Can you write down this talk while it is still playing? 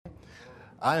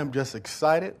I am just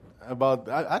excited about,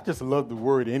 I just love the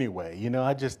word anyway.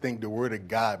 I just think the word of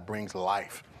God brings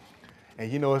life.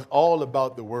 And, it's all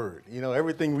about the word.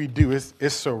 Everything we do, it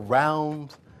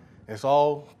surrounds, it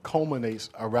all culminates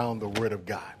around the word of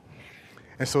God.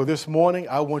 And so this morning,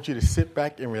 I want you to sit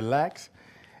back and relax.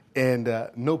 And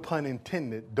no pun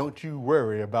intended, don't you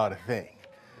worry about a thing.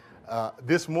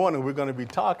 This morning, we're going to be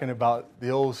talking about the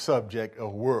old subject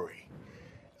of worry.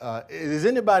 Is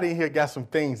anybody here got some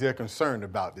things they're concerned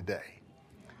about today?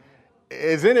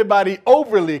 Is anybody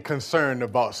overly concerned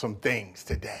about some things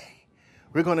today?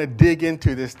 We're going to dig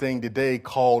into this thing today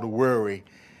called worry.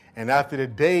 And after the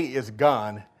day is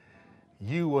gone,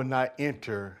 you will not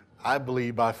enter, I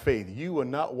believe by faith, you will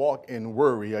not walk in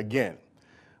worry again,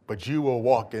 but you will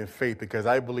walk in faith, because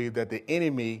I believe that the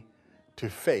enemy to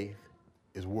faith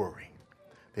is worry.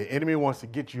 The enemy wants to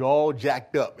get you all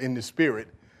jacked up in the spirit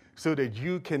so that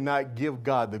you cannot give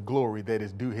God the glory that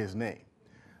is due his name.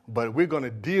 But we're going to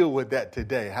deal with that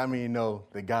today. How many know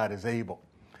that God is able?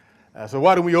 So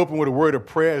why don't we open with a word of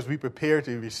prayer as we prepare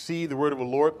to receive the word of the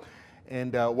Lord?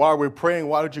 And while we're praying,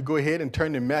 why don't you go ahead and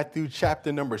turn to Matthew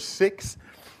chapter number 6.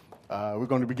 We're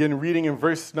going to begin reading in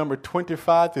verse number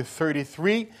 25 to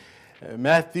 33.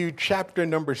 Matthew chapter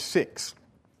number 6,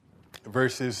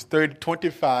 verses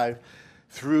 25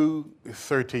 through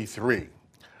 33.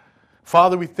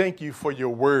 Father, we thank you for your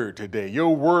word today.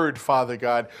 Your word, Father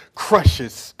God,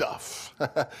 crushes stuff.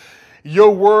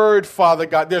 Your word, Father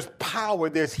God, there's power,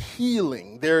 there's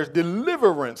healing, there's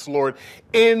deliverance, Lord,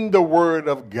 in the word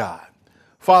of God.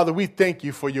 Father, we thank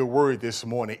you for your word this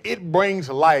morning. It brings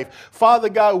life. Father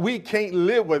God, we can't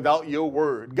live without your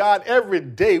word. God, every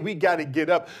day we got to get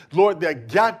up. Lord, there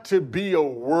got to be a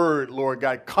word, Lord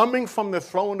God, coming from the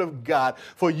throne of God.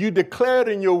 For you declared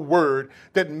in your word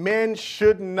that man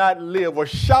should not live or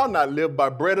shall not live by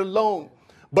bread alone,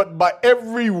 but by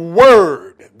every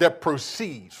word that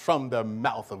proceeds from the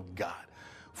mouth of God.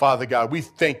 Father God, we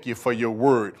thank you for your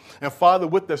word. And Father,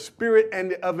 with the spirit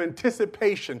and of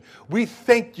anticipation, we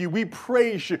thank you, we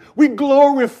praise you, we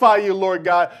glorify you, Lord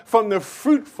God, from the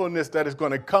fruitfulness that is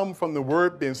going to come from the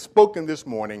word being spoken this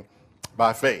morning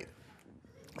by faith.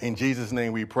 In Jesus'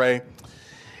 name we pray.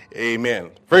 Amen.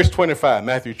 Verse 25,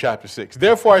 Matthew chapter 6.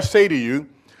 Therefore I say to you,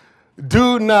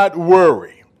 do not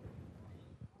worry.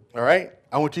 All right?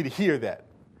 I want you to hear that.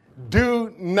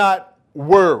 Do not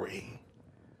worry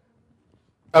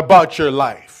about your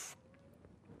life,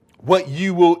 what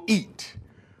you will eat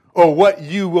or what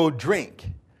you will drink,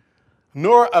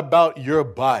 nor about your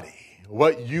body,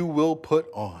 what you will put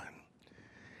on.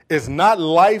 Is not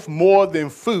life more than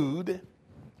food,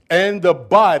 and the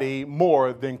body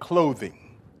more than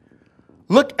clothing?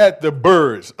 Look at the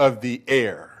birds of the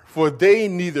air, for they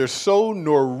neither sow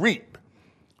nor reap,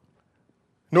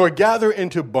 nor gather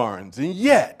into barns, and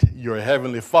yet your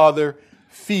heavenly Father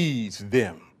feeds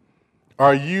them.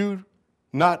 Are you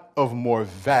not of more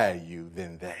value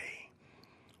than they?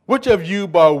 Which of you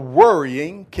by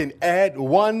worrying can add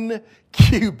 1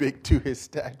 cubit to his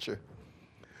stature?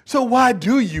 So why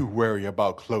do you worry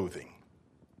about clothing?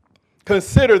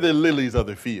 Consider the lilies of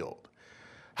the field,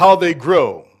 how they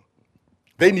grow.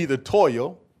 They neither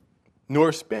toil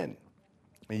nor spin.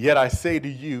 And yet I say to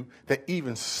you that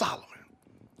even Solomon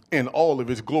in all of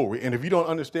his glory, and if you don't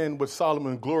understand what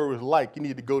Solomon's glory was like, you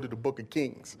need to go to the book of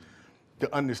Kings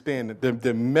to understand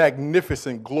the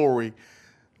magnificent glory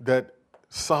that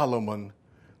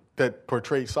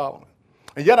portrayed Solomon.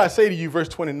 And yet I say to you, verse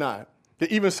 29,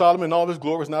 that even Solomon in all his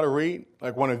glory is not arrayed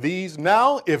like one of these.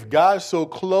 Now, if God so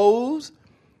clothes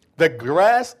the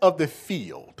grass of the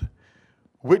field,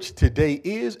 which today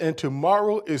is and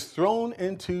tomorrow is thrown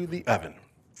into the oven,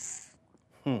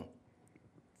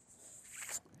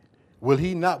 will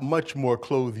he not much more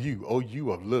clothe you, O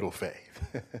you of little faith?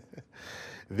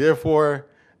 Therefore,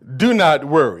 do not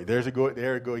worry. There it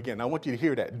go again. I want you to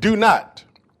hear that. Do not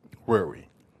worry,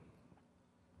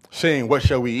 saying, what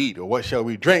shall we eat, or what shall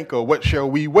we drink, or what shall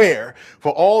we wear?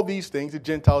 For all these things the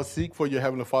Gentiles seek, for your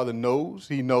heavenly Father knows.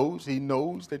 He knows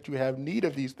that you have need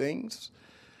of these things.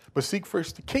 But seek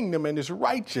first the kingdom and his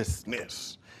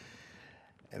righteousness,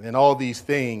 and then all these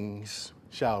things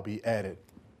shall be added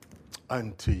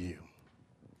unto you.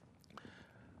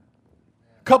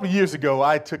 A couple of years ago,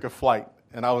 I took a flight.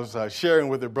 And I was sharing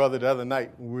with a brother the other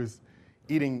night who was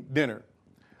eating dinner.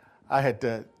 I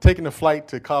had taken a flight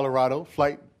to Colorado.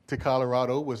 Flight to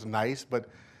Colorado was nice, but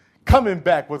coming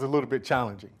back was a little bit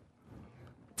challenging.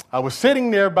 I was sitting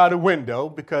there by the window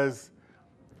because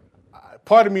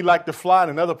part of me liked to fly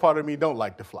and another part of me don't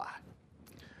like to fly.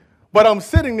 But I'm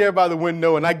sitting there by the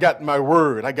window and I got my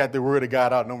word. I got the word of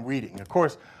God out and I'm reading. Of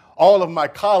course, all of my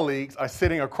colleagues are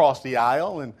sitting across the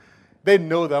aisle and They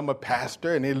know that I'm a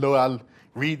pastor, and they know I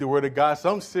read the Word of God.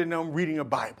 So I'm sitting there, I'm reading a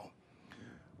Bible.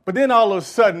 But then all of a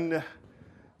sudden,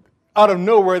 out of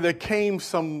nowhere, there came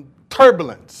some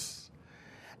turbulence.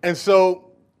 And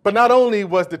so, but not only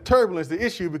was the turbulence the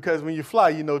issue, because when you fly,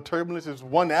 you know turbulence is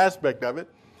one aspect of it.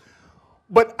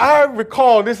 But I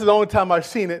recall, this is the only time I've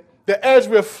seen it, that as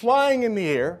we're flying in the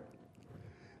air,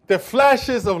 the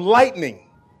flashes of lightning,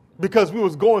 because we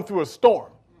was going through a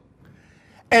storm.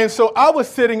 And so I was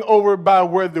sitting over by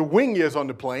where the wing is on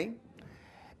the plane,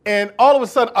 and all of a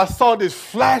sudden I saw this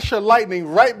flash of lightning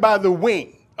right by the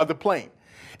wing of the plane.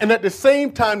 And at the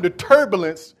same time, the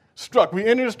turbulence struck. We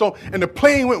entered the storm, and the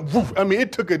plane went woof. I mean,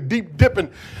 it took a deep dip.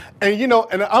 And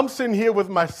I'm sitting here with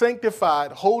my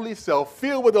sanctified, holy self,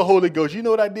 filled with the Holy Ghost. You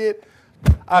know what I did?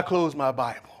 I closed my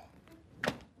Bible.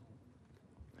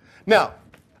 Now,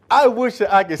 I wish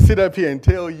that I could sit up here and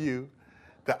tell you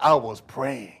that I was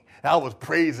praying. I was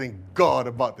praising God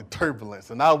about the turbulence,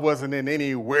 and I wasn't in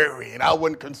any worry, and I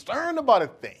wasn't concerned about a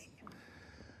thing.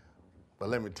 But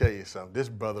let me tell you something. This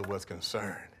brother was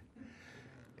concerned.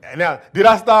 And now, did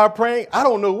I start praying? I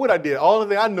don't know what I did. All the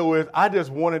thing I know is I just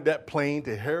wanted that plane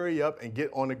to hurry up and get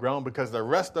on the ground, because the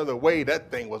rest of the way, that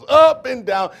thing was up and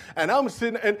down. And I'm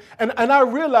sitting, and I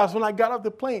realized when I got off the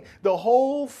plane, the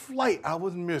whole flight, I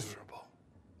was miserable.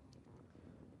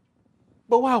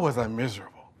 But why was I miserable?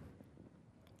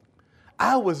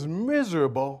 I was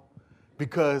miserable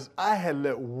because I had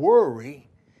let worry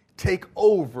take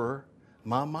over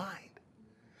my mind.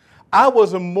 I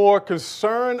was more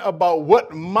concerned about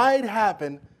what might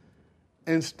happen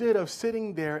instead of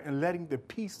sitting there and letting the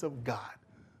peace of God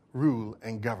rule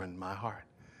and govern my heart.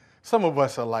 Some of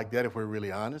us are like that if we're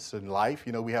really honest in life.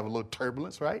 You know, we have a little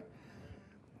turbulence, right?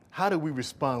 How do we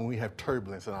respond when we have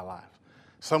turbulence in our lives?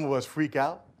 Some of us freak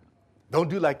out. Don't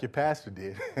do like your pastor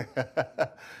did.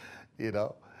 You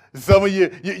know, some of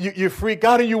you freak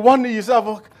out and you wonder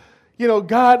yourself, you know,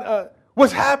 God,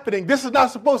 what's happening? This is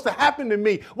not supposed to happen to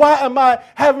me. Why am I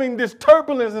having this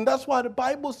turbulence? And that's why the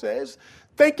Bible says,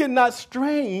 think it not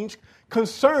strange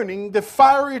concerning the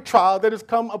fiery trial that has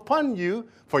come upon you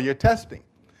for your testing.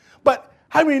 But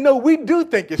how many know we do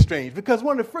think it's strange? Because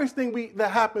one of the first things that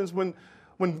happens when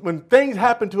things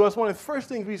happen to us, one of the first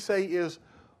things we say is,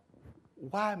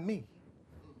 why me?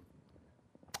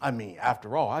 I mean,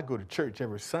 after all, I go to church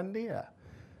every Sunday.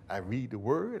 I read the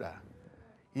Word.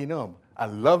 I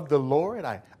love the Lord.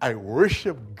 I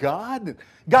worship God.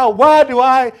 God,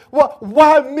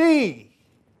 why me?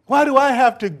 Why do I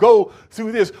have to go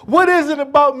through this? What is it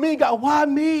about me, God? Why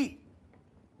me?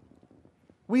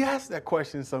 We ask that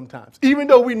question sometimes. Even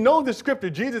though we know the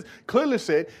scripture, Jesus clearly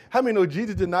said, how many know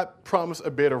Jesus did not promise a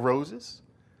bed of roses?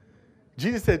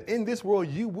 Jesus said, in this world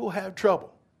you will have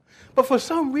trouble. But for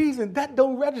some reason, that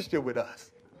don't register with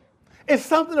us. It's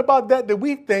something about that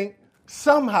we think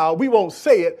somehow, we won't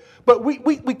say it, but we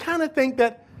kind of think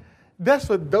that that's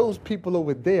for those people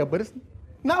over there, but it's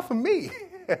not for me.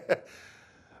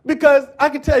 Because I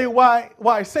can tell you why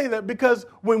I say that, because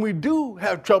when we do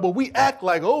have trouble, we act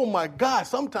like, oh my God,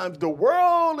 sometimes the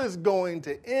world is going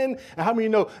to end. And how many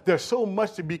know there's so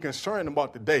much to be concerned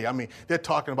about today? I mean, they're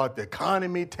talking about the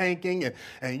economy tanking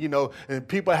and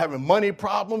people having money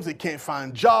problems. They can't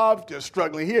find jobs. They're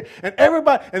struggling here. And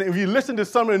everybody, and if you listen to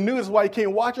some of the news, that's why you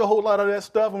can't watch a whole lot of that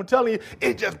stuff. I'm telling you,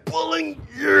 it's just pulling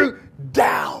you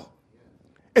down.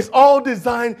 It's all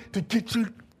designed to get you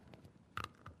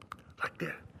like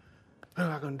that. What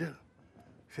am I going to do?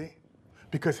 See?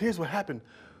 Because here's what happened.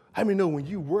 How many know when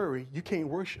you worry, you can't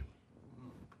worship?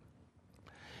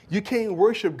 You can't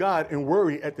worship God and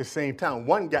worry at the same time.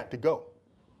 One got to go.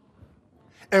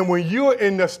 And when you're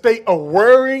in the state of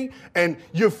worry and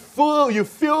you're filled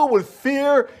with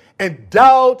fear and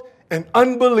doubt and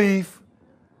unbelief,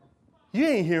 you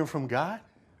ain't hearing from God.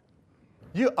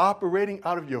 You're operating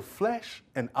out of your flesh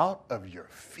and out of your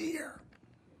fear.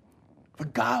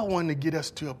 But God wanted to get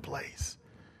us to a place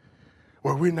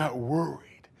where we're not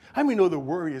worried. How many know that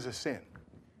worry is a sin?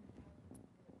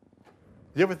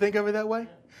 You ever think of it that way?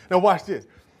 Now watch this.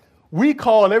 We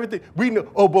call everything, we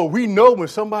know when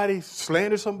somebody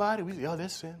slanders somebody, we say, oh,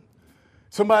 that's sin.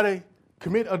 Somebody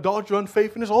commit adultery,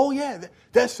 unfaithfulness, oh yeah,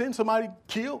 that's sin. Somebody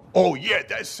kill, oh yeah,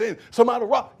 that's sin. Somebody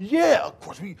rob, yeah, of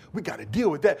course, we got to deal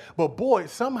with that. But boy,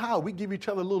 somehow we give each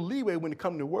other a little leeway when it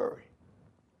comes to worry.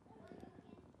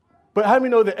 But how many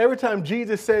know that every time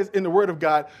Jesus says in the Word of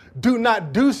God, do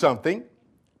not do something,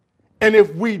 and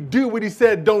if we do what he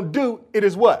said don't do, it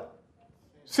is what?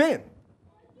 Sin.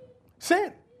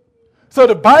 Sin. So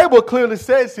the Bible clearly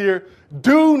says here,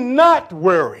 do not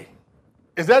worry.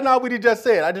 Is that not what he just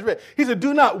said? I just read. He said,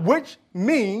 do not, which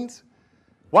means,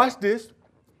 watch this,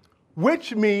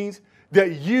 which means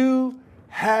that you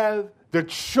have the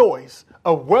choice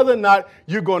of whether or not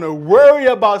you're going to worry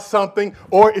about something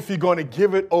or if you're going to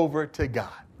give it over to God.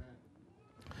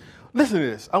 Listen to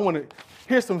this.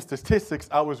 Here's some statistics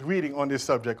I was reading on this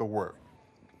subject of worry.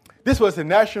 This was the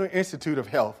National Institute of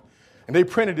Health, and they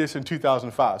printed this in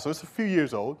 2005, so it's a few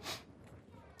years old.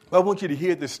 I want you to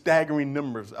hear the staggering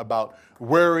numbers about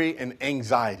worry and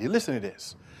anxiety. Listen to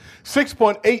this.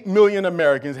 6.8 million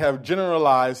Americans have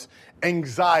generalized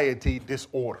anxiety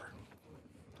disorder.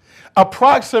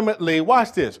 Approximately,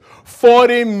 watch this,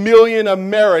 40 million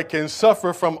Americans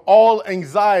suffer from all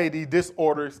anxiety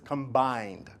disorders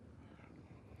combined.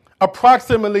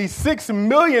 Approximately 6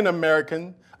 million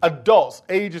American adults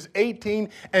ages 18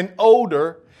 and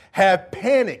older have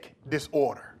panic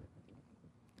disorder.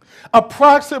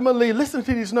 Approximately, listen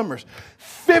to these numbers,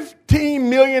 15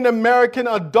 million American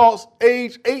adults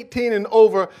age 18 and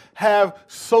over have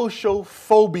social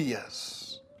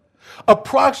phobias.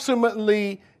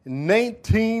 Approximately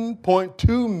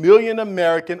 19.2 million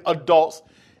American adults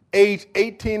age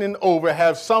 18 and over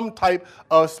have some type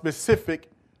of specific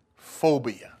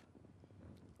phobia.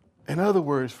 In other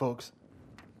words, folks,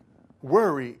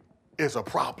 worry is a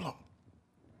problem.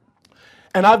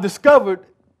 And I've discovered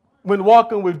when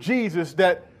walking with Jesus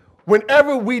that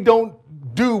whenever we don't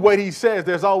do what he says,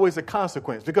 there's always a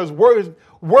consequence, because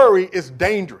worry is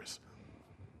dangerous.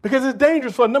 Because it's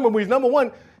dangerous for a number of reasons. Number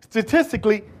one,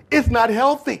 statistically, it's not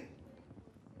healthy.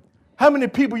 How many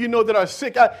people you know that are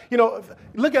sick?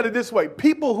 Look at it this way.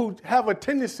 People who have a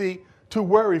tendency to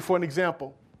worry, for an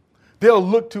example, they'll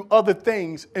look to other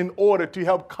things in order to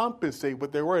help compensate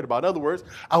what they're worried about. In other words,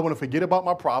 I want to forget about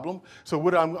my problem, so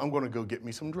I'm going to go get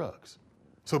me some drugs.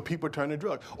 So people turn to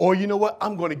drugs. Or you know what?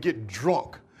 I'm going to get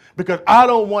drunk because I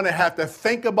don't want to have to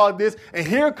think about this. And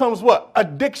here comes what?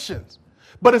 Addictions.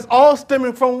 But it's all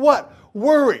stemming from what?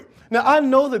 Worry. Now, I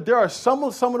know that there are some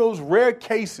of those rare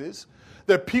cases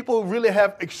that people really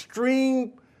have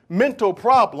extreme mental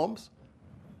problems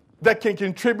that can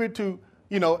contribute to,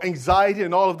 anxiety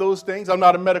and all of those things. I'm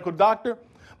not a medical doctor,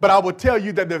 but I will tell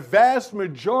you that the vast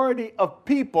majority of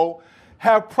people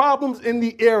have problems in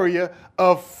the area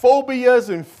of phobias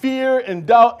and fear and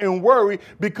doubt and worry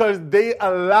because they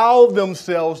allow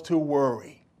themselves to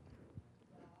worry.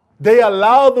 They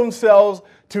allow themselves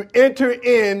to enter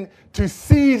into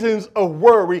seasons of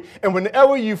worry. And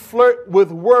whenever you flirt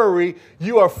with worry,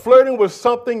 you are flirting with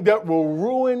something that will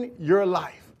ruin your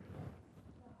life.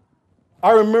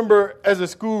 I remember as a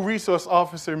school resource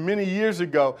officer many years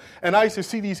ago, and I used to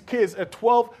see these kids at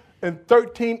 12 and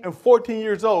 13 and 14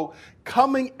 years old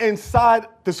coming inside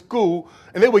the school,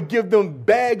 and they would give them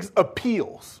bags of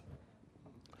pills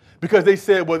because they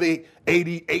said, well, they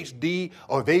ADHD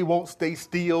or they won't stay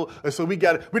still. And so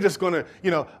we're just going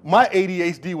to, my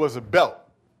ADHD was a belt.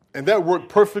 And that worked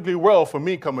perfectly well for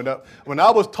me coming up. When I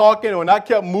was talking, when I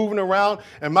kept moving around,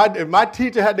 and if my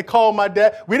teacher had to call my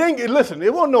dad, there wasn't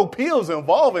no pills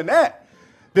involved in that.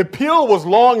 The pill was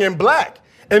long and black.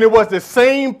 And it was the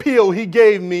same pill he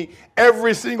gave me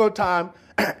every single time.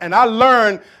 And I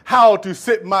learned how to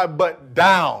sit my butt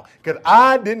down because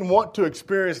I didn't want to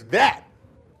experience that.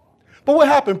 But what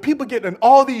happened? People get in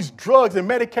all these drugs and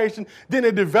medication, then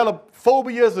they develop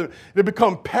phobias and they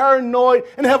become paranoid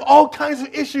and they have all kinds of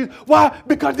issues. Why?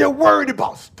 Because they're worried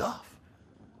about stuff.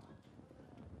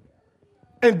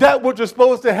 And that which is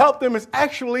supposed to help them is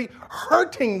actually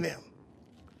hurting them.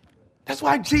 That's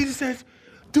why Jesus says,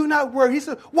 do not worry. He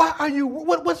said,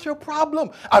 what's your problem?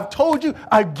 I've told you,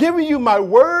 I've given you my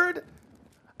word.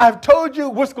 I've told you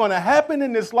what's going to happen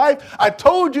in this life. I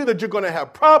told you that you're going to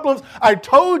have problems. I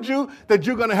told you that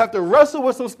you're going to have to wrestle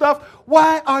with some stuff.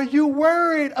 Why are you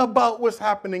worried about what's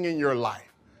happening in your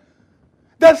life?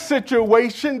 That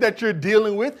situation that you're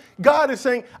dealing with, God is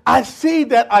saying, I see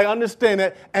that, I understand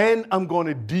that, and I'm going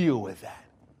to deal with that.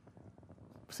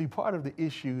 See, part of the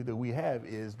issue that we have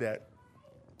is that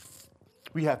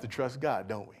we have to trust God,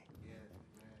 don't we?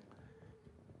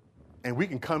 And we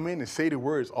can come in and say the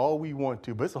words all we want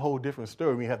to, but it's a whole different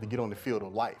story when you have to get on the field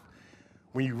of life,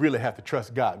 when you really have to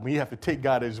trust God, when you have to take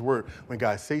God at his word. When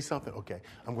God says something, okay,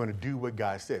 I'm going to do what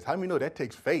God says. How many know that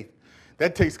takes faith?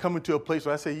 That takes coming to a place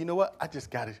where I say, you know what, I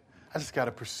just got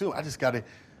to pursue. I just got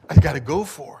to go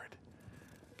for it.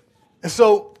 And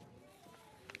so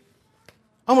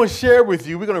I'm going to share with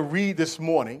you, we're going to read this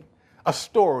morning a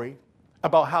story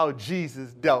about how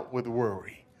Jesus dealt with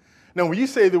worry. Now, when you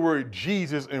say the word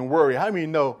Jesus and worry, how many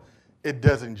know it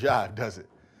doesn't jive, does it?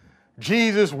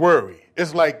 Jesus, worry.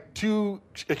 It's like two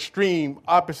extreme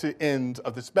opposite ends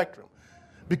of the spectrum.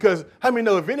 Because how many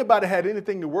know if anybody had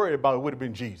anything to worry about, it would have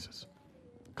been Jesus.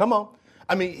 Come on.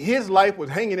 I mean, his life was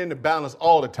hanging in the balance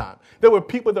all the time. There were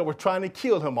people that were trying to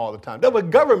kill him all the time. There were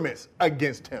governments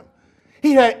against him.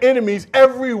 He had enemies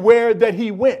everywhere that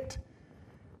he went.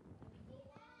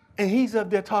 And he's up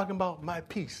there talking about my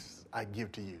peace I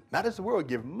give to you. Not as the world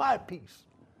give, my peace.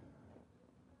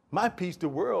 My peace the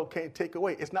world can't take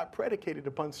away. It's not predicated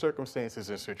upon circumstances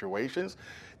and situations.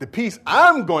 The peace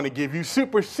I'm going to give you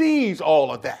supersedes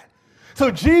all of that. So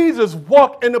Jesus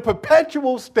walked in a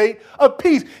perpetual state of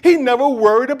peace. He never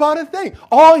worried about a thing.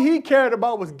 All he cared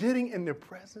about was getting in the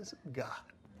presence of God.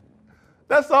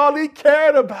 That's all he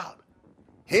cared about.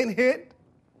 Hint, hint.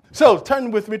 So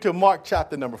turn with me to Mark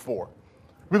chapter number 4.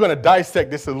 We're going to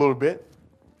dissect this a little bit.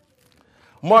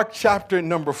 Mark chapter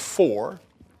number 4.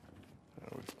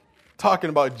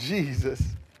 Talking about Jesus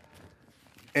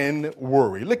and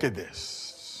worry. Look at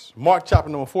this. Mark chapter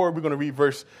number 4, we're going to read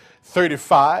verse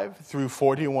 35 through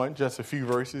 41, just a few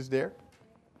verses there.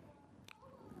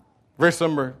 Verse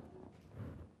number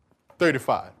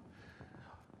 35.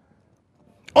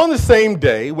 On the same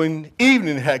day, when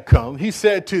evening had come, he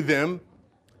said to them,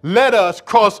 let us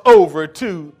cross over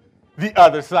to the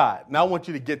other side. Now I want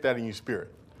you to get that in your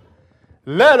spirit.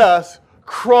 Let us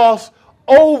cross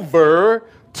over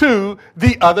to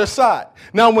the other side.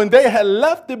 Now, when they had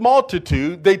left the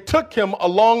multitude, they took him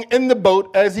along in the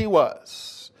boat as he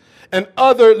was, and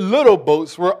other little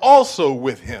boats were also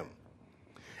with him.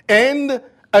 And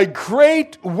a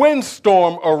great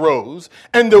windstorm arose,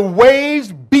 and the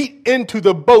waves beat into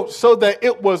the boat so that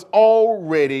it was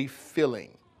already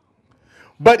filling.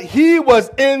 But he was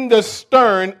in the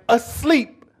stern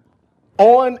asleep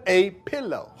on a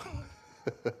pillow.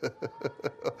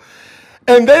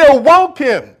 And they awoke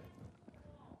him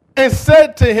and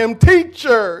said to him,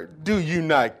 Teacher, do you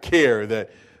not care that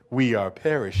we are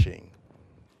perishing?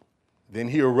 Then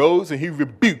he arose and he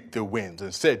rebuked the winds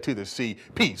and said to the sea,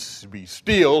 Peace, be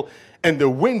still. And the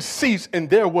wind ceased, and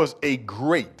there was a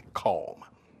great calm.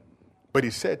 But he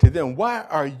said to them, Why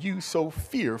are you so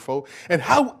fearful? And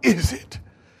how is it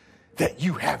that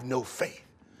you have no faith?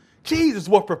 Jesus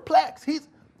was perplexed.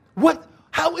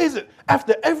 How is it,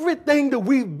 after everything that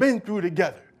we've been through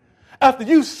together, after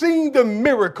you've seen the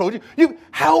miracle,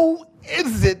 how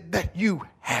is it that you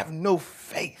have no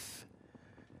faith?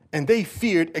 And they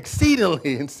feared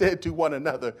exceedingly and said to one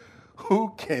another,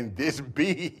 Who can this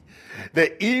be,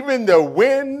 that even the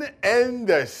wind and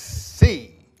the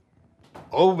sea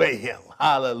obey him?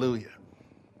 Hallelujah.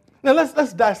 Now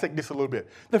let's dissect this a little bit.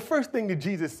 The first thing that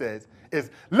Jesus says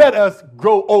is, let us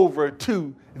go over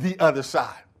to the other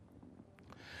side.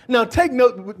 Now, take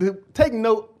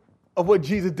note of what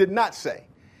Jesus did not say.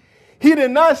 He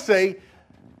did not say,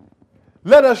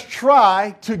 let us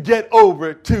try to get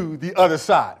over to the other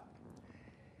side.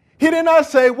 He did not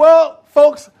say, well,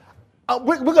 folks,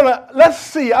 let's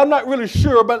see. I'm not really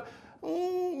sure, but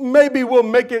maybe we'll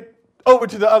make it over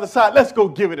to the other side. Let's go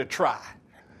give it a try.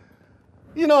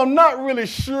 I'm not really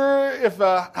sure if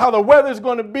how the weather's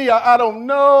going to be. I don't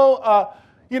know,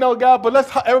 God,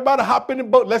 but everybody hop in the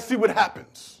boat. Let's see what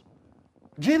happens.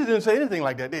 Jesus didn't say anything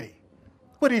like that, did he?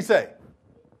 What did he say?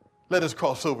 Let us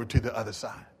cross over to the other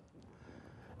side.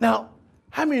 Now,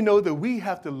 how many know that we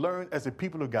have to learn as a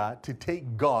people of God to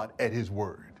take God at his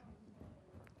word?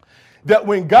 That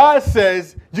when God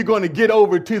says you're going to get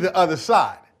over to the other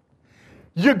side,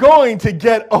 you're going to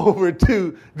get over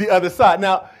to the other side.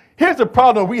 Now, here's the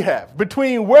problem we have.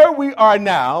 Between where we are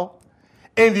now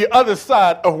and the other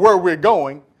side of where we're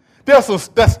going, there's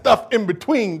that stuff in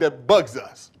between that bugs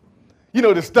us.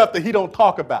 The stuff that he don't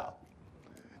talk about.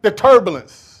 The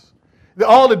turbulence.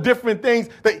 All the different things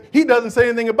that he doesn't say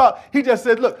anything about. He just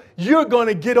said, look, you're going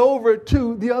to get over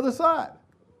to the other side.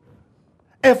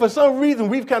 And for some reason,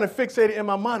 we've kind of fixated in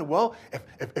my mind, well,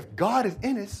 if God is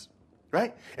in us,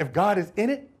 right? If God is in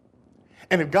it,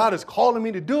 and if God is calling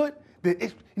me to do it, then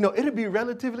it'll be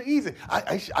relatively easy.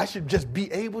 I should just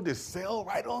be able to sail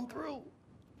right on through.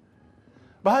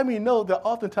 But how many know that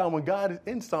oftentimes when God is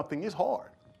in something, it's hard?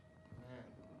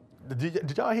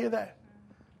 Did y'all hear that?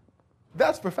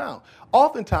 That's profound.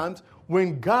 Oftentimes,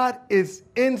 when God is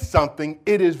in something,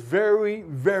 it is very,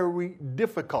 very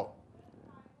difficult.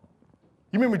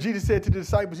 You remember Jesus said to the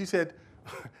disciples, he said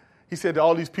to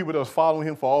all these people that was following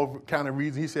him for all kind of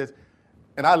reasons, he says,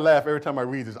 and I laugh every time I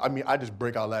read this. I just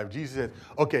break out laughing. Jesus said,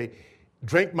 okay,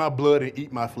 drink my blood and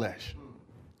eat my flesh.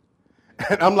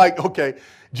 And I'm like, okay,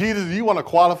 Jesus, do you want to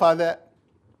qualify that?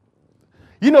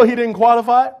 He didn't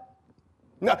qualify it.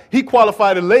 Now, he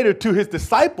qualified it later to his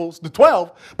disciples, the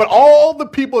 12, but all the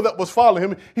people that was following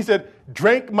him, he said,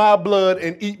 drink my blood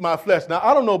and eat my flesh. Now,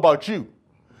 I don't know about you,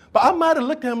 but I might have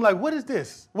looked at him like, what is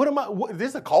this? Is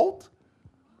this a cult?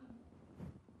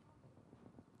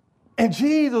 And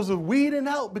Jesus was weeding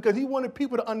out because he wanted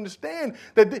people to understand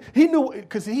that he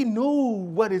knew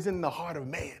what is in the heart of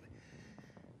man.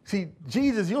 See,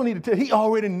 Jesus, you don't need to tell, he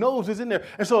already knows it's in there.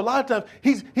 And so a lot of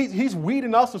times he's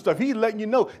weeding out some stuff. He's letting you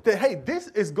know that, hey, this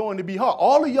is going to be hard.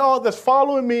 All of y'all that's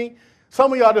following me,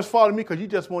 some of y'all just following me because you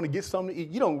just want to get something to eat.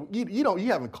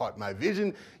 You haven't caught my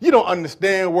vision. You don't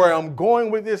understand where I'm going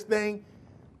with this thing.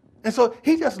 And so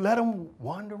he just let them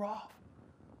wander off.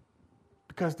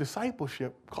 Because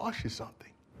discipleship costs you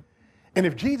something. And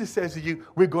if Jesus says to you,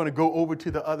 we're going to go over to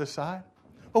the other side,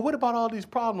 well, what about all these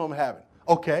problems I'm having?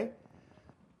 Okay.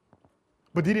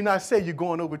 But did he not say you're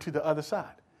going over to the other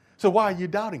side? So why are you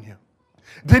doubting him?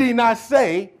 Did he not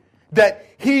say that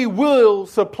he will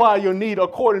supply your need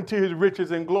according to his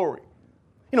riches and glory?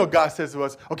 You know, God says to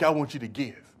us, okay, I want you to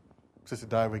give. Sister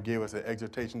Diver gave us an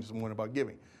exhortation this morning about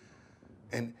giving.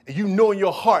 And you know in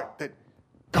your heart that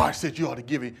God said you ought to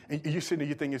give it, and you're sitting there,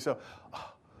 you think to yourself,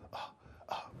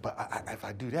 but if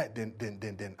I do that, then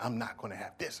I'm not going to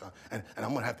have this, and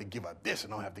I'm going to have to give up this,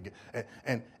 and I don't have to give.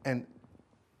 And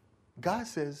God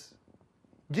says,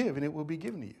 give, and it will be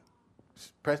given to you.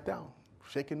 Press down,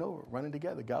 shaking over, running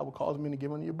together. God will cause men to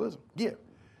give unto your bosom. Give.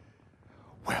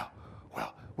 Well,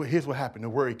 here's what happened. The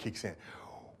worry kicks in.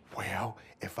 Well,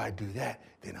 if I do that,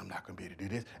 then I'm not going to be able to do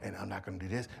this, and I'm not going to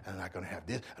do this, and I'm not going to have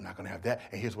this, I'm not going to have that.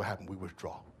 And here's what happened. We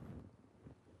withdraw.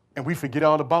 And we forget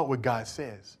all about what God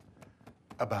says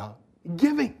about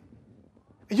giving.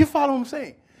 You follow what I'm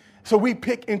saying? So we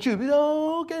pick and choose.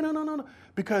 Oh, okay, no.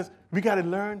 Because we got to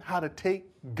learn how to take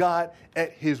God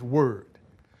at his word.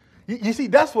 You see,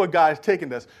 that's what God is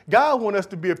taking us. God wants us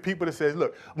to be a people that says,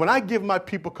 look, when I give my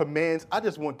people commands, I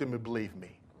just want them to believe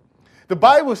me. The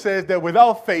Bible says that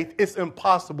without faith, it's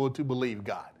impossible to believe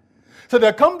God. So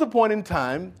there comes a point in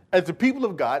time, as the people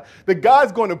of God, that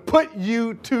God's going to put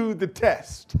you to the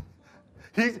test.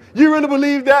 You really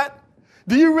believe that?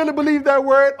 Do you really believe that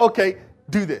word? Okay,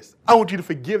 do this. I want you to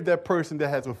forgive that person that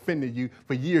has offended you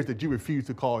for years that you refuse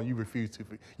to call and you refuse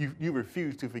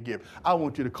to forgive. I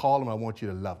want you to call them. I want you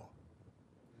to love them.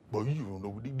 Well, you don't know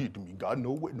what he did to me. God,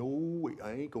 no way.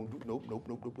 I ain't going to do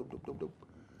nope.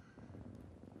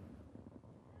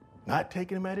 Not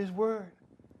taking him at his word.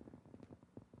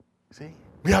 See?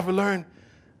 We have to learn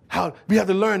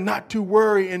not to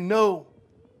worry and know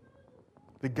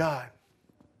that God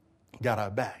got our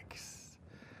backs.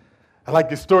 I like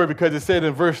this story because it said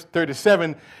in verse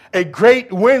 37, a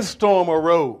great windstorm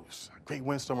arose. A great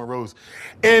windstorm arose.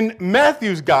 In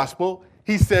Matthew's gospel,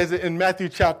 he says it in Matthew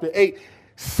chapter 8,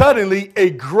 suddenly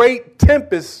a great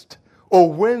tempest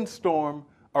or windstorm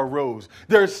arose.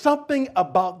 There's something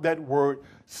about that word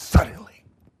suddenly.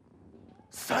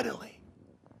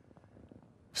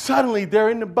 Suddenly they're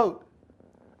in the boat.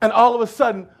 And all of a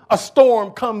sudden a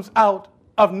storm comes out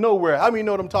of nowhere. How many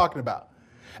know what I'm talking about?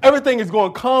 Everything is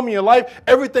going calm in your life.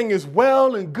 Everything is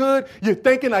well and good. You're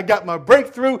thinking, I got my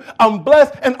breakthrough. I'm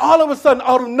blessed. And all of a sudden,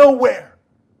 out of nowhere,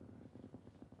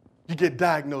 you get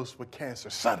diagnosed with cancer.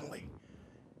 Suddenly.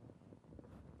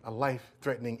 A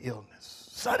life-threatening illness.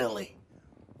 Suddenly.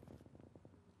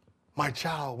 My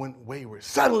child went wayward.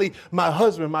 Suddenly, my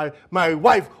husband, my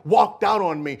wife walked out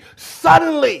on me.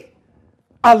 Suddenly,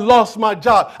 I lost my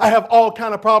job. I have all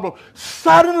kind of problems.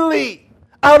 Suddenly,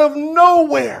 out of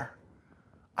nowhere,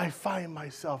 I find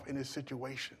myself in a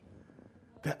situation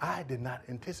that I did not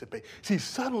anticipate. See,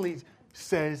 suddenly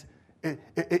says,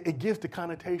 it gives the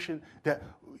connotation that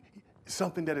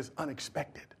something that is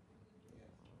unexpected.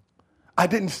 I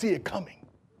didn't see it coming.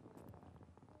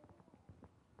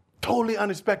 Totally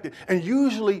unexpected. And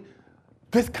usually,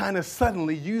 this kind of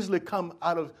suddenly usually come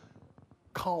out of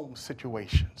calm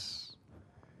situations.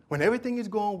 When everything is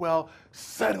going well,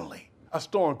 suddenly a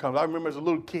storm comes. I remember as a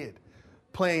little kid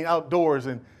playing outdoors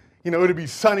and, it'd be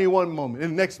sunny one moment.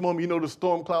 And the next moment, the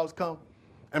storm clouds come.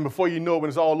 And before you know it, when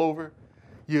it's all over,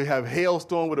 you have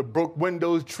hailstorm with the broke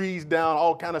windows, trees down,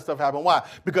 all kind of stuff happen. Why?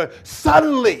 Because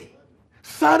suddenly,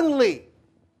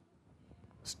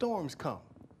 storms come.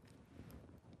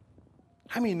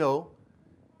 How many know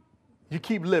you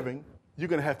keep living, you're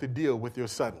going to have to deal with your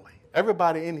suddenly?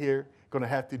 Everybody in here going to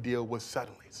have to deal with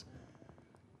suddenlies.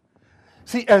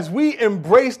 See, as we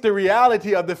embrace the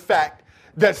reality of the fact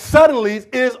that suddenlies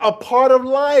is a part of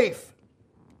life.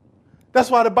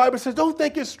 That's why the Bible says, don't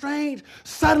think it's strange.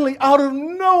 Suddenly, out of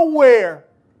nowhere,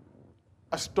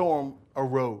 a storm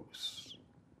arose.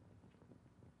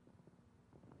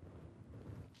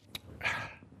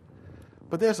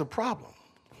 But there's a problem.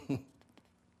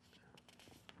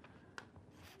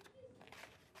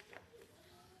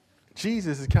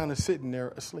 Jesus is kind of sitting there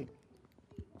asleep.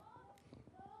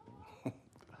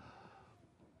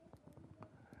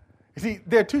 You see,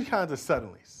 there are two kinds of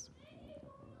suddenlies.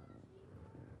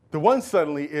 The one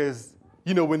suddenly is,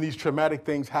 when these traumatic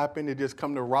things happen, they just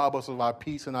come to rob us of our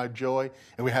peace and our joy,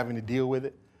 and we're having to deal with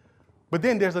it. But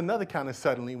then there's another kind of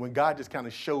suddenly when God just kind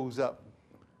of shows up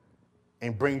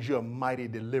and brings you a mighty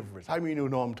deliverance. How many of you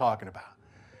know what I'm talking about?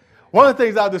 One of the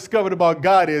things I've discovered about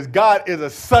God is a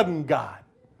sudden God.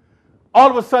 All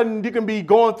of a sudden, you can be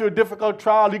going through a difficult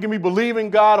trial. You can be believing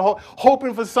God,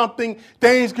 hoping for something.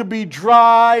 Things could be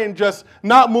dry and just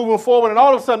not moving forward. And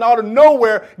all of a sudden, out of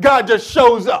nowhere, God just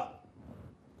shows up.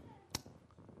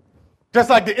 Just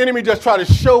like the enemy just tried to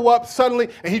show up suddenly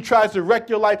and he tries to wreck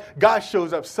your life, God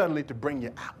shows up suddenly to bring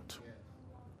you out.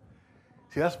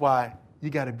 See, that's why you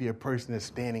got to be a person that's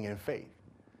standing in faith.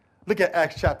 Look at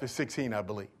Acts chapter 16, I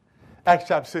believe. Acts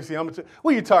chapter 16. What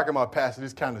are you talking about, Pastor?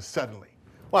 This kind of suddenly.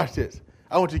 Watch this.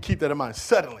 I want you to keep that in mind.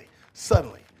 Suddenly.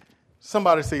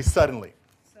 Somebody say suddenly.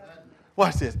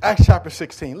 Watch this. Acts chapter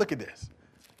 16. Look at this.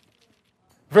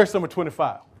 Verse number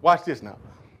 25. Watch this now.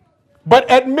 But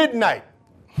at midnight,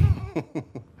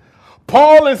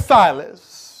 Paul and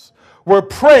Silas were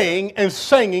praying and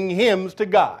singing hymns to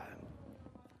God.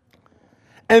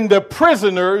 And the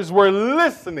prisoners were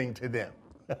listening to them.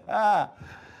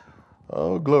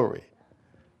 Oh, glory.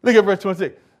 Look at verse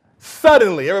 26.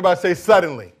 Suddenly, everybody say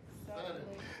suddenly.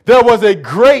 There was a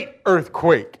great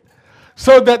earthquake,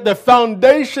 so that the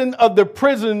foundation of the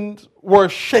prisons were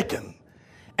shaken.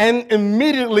 And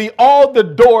immediately all the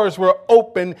doors were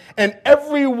open and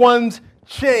everyone's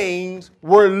chains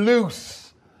were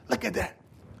loose. Look at that.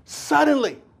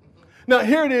 Suddenly. Now,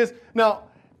 here it is. Now,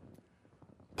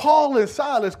 Paul and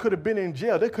Silas could have been in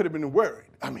jail. They could have been worried.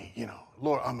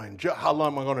 Lord, I'm in jail. How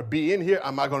long am I going to be in here?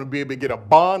 Am I going to be able to get a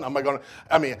bond?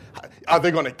 Are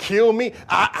they going to kill me?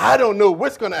 I don't know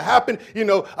what's going to happen.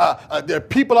 There are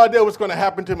people out there, what's going to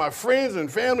happen to my friends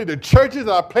and family, the churches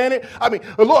that I planted.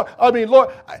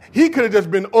 Lord, he could have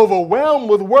just been overwhelmed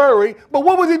with worry. But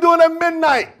what was he doing at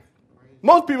midnight?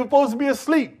 Most people are supposed to be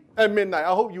asleep at midnight.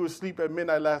 I hope you were asleep at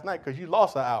midnight last night because you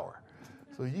lost an hour.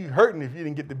 So you hurting if you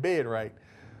didn't get to bed right.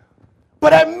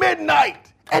 But at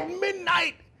midnight,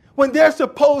 when they're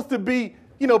supposed to be,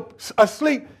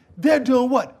 asleep, they're doing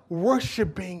what?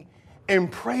 Worshiping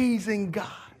and praising God.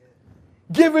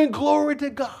 Giving glory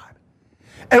to God.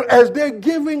 And as they're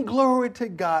giving glory to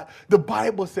God, the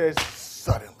Bible says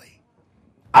suddenly,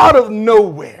 out of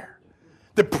nowhere,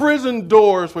 the prison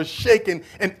doors were shaken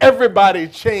and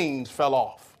everybody's chains fell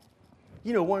off.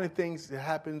 One of the things that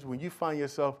happens when you find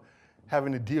yourself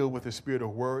having to deal with the spirit of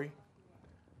worry,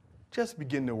 just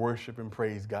begin to worship and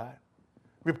praise God.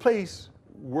 Replace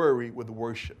worry with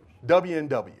worship.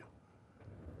 W&W.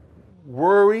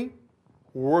 Worry,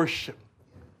 worship.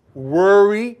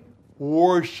 Worry,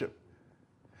 worship.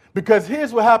 Because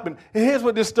here's what happened. And here's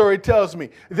what this story tells me.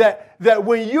 That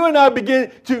when you and I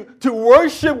begin to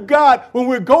worship God, when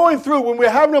we're going through, when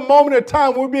we're having a moment of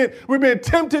time, we're being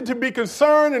tempted to be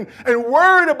concerned and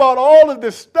worried about all of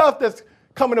this stuff that's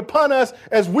coming upon us,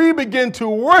 as we begin to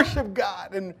worship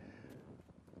God and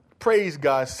praise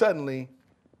God, suddenly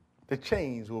the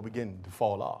chains will begin to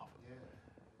fall off.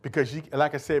 Because,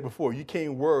 like I said before, you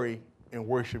can't worry and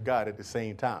worship God at the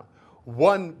same time.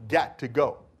 One got to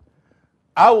go.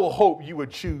 I will hope you would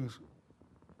choose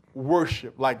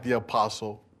worship like the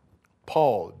Apostle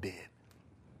Paul did.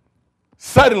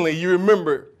 Suddenly, you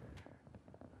remember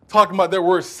talking about that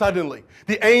word suddenly.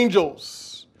 The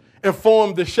angels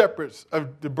informed the shepherds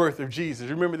of the birth of Jesus.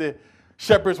 Remember, the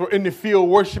shepherds were in the field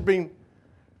worshiping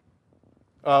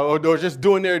or they were just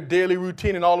doing their daily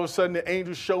routine, and all of a sudden the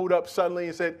angel showed up suddenly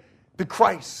and said, the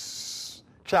Christ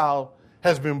child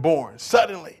has been born.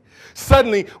 Suddenly,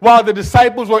 while the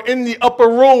disciples were in the upper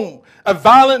room, a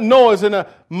violent noise and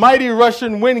a mighty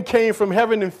rushing wind came from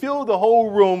heaven and filled the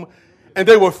whole room, and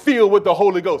they were filled with the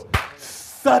Holy Ghost.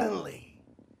 Suddenly.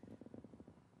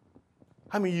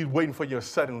 How many of you waiting for your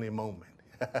suddenly moment?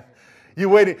 You're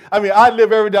waiting. I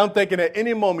live every day. I'm thinking at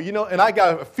any moment, and I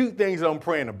got a few things that I'm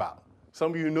praying about.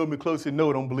 Some of you who know me closely know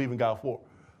I don't believe in God for.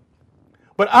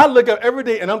 But I look up every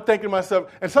day and I'm thinking to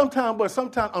myself, and sometimes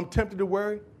I'm tempted to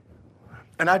worry.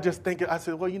 And I just think, I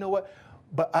said, well, you know what?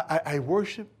 But I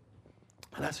worship.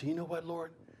 And I said, you know what,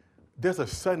 Lord? There's a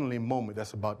suddenly moment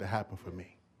that's about to happen for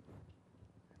me.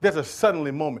 There's a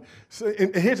suddenly moment. So,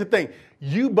 and here's the thing.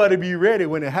 You better be ready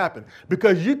when it happens.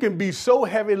 Because you can be so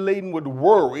heavy laden with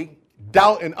worry,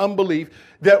 doubt, and unbelief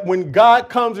that when God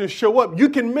comes and show up, you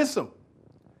can miss him.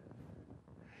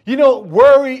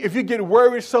 Worry, if you get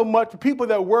worried so much, people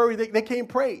that worry, they can't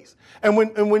praise. And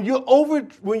when you're over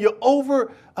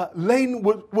laden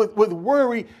with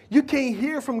worry, you can't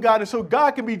hear from God. And so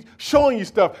God can be showing you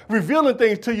stuff, revealing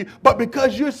things to you. But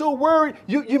because you're so worried,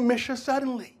 you miss your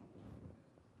suddenly.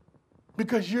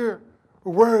 Because you're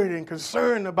worried and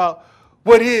concerned about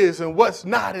what is and what's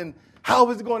not and how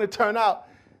is it going to turn out,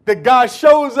 that God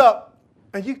shows up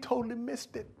and you totally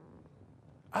missed it.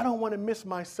 I don't want to miss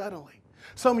my suddenly.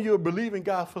 Some of you are believing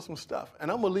God for some stuff, and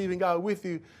I'm believing God with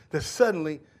you that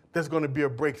suddenly there's going to be a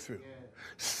breakthrough. Yeah.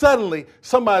 Suddenly,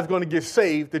 somebody's going to get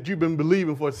saved that you've been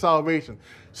believing for salvation.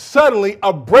 Suddenly,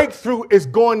 a breakthrough is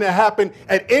going to happen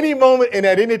at any moment and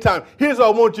at any time. Here's what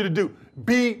I want you to do.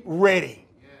 Be ready.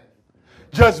 Yeah.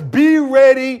 Just be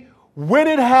ready when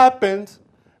it happens,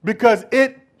 because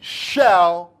it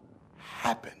shall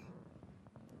happen.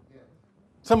 Yeah.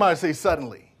 Somebody say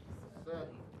suddenly.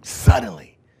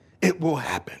 Suddenly, it will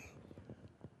happen.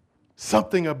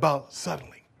 Something about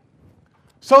suddenly.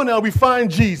 So now we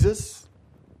find Jesus.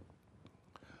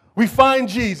 We find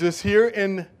Jesus here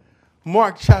in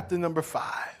Mark chapter number 5.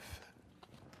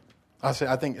 I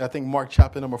think Mark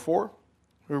chapter number 4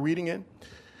 we're reading in.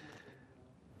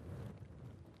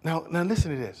 Now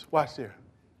listen to this. Watch there.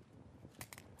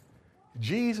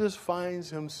 Jesus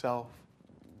finds himself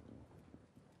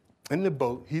in the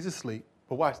boat. He's asleep.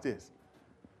 But watch this.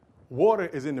 Water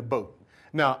is in the boat.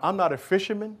 Now, I'm not a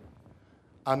fisherman.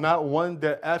 I'm not one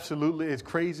that absolutely is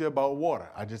crazy about water.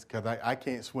 Because I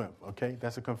can't swim, okay?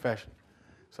 That's a confession.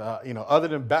 So, other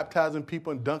than baptizing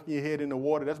people and dunking your head in the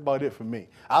water, that's about it for me.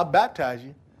 I'll baptize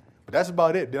you, but that's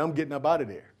about it. Then I'm getting up out of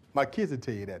there. My kids will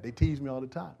tell you that. They tease me all the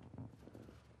time.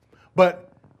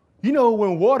 But,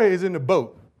 when water is in the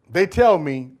boat, they tell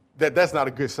me that that's not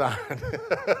a good sign.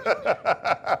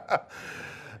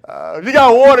 If you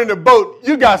got water in the boat,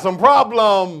 you got some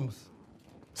problems.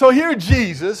 So here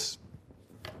Jesus,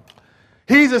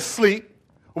 he's asleep.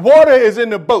 Water is in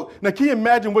the boat. Now, can you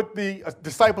imagine what the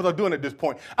disciples are doing at this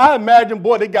point? I imagine,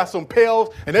 boy, they got some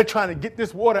pails, and they're trying to get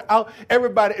this water out.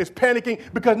 Everybody is panicking,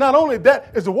 because not only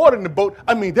that is the water in the boat,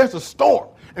 there's a storm,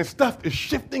 and stuff is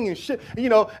shifting and shit.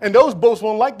 And those boats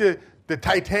won't like the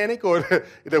Titanic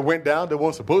that went down, that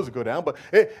weren't supposed to go down. But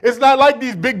it's not like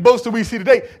these big boats that we see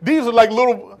today. These are like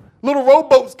little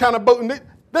rowboats kind of boat. And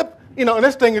and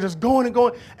this thing is just going and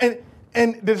going.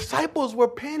 And the disciples were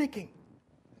panicking.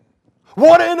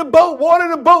 Water in the boat,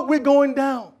 we're going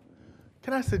down.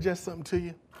 Can I suggest something to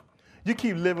you? You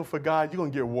keep living for God, you're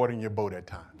going to get water in your boat at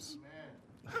times.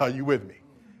 Amen. Are you with me?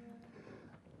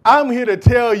 I'm here to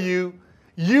tell you,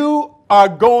 you are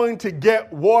going to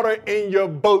get water in your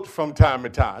boat from time to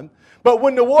time. But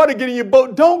when the water gets in your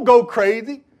boat, don't go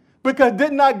crazy, because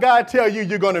did not God tell you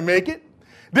you're going to make it?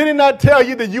 Did he not tell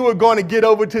you that you were going to get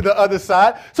over to the other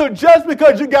side? So just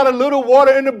because you got a little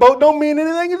water in the boat don't mean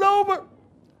anything is over.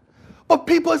 But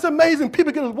people, it's amazing.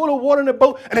 People get a little water in the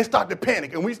boat and they start to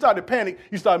panic. And when you start to panic,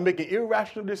 you start making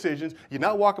irrational decisions. You're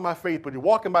not walking by faith, but you're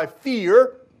walking by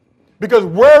fear, because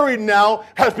worry now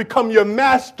has become your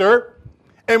master.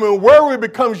 And when worry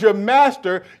becomes your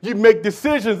master, you make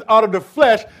decisions out of the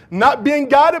flesh, not being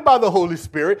guided by the Holy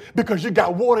Spirit, because you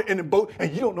got water in the boat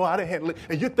and you don't know how to handle it.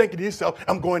 And you're thinking to yourself,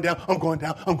 I'm going down.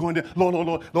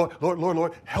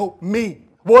 Lord, help me.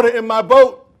 Water in my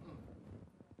boat.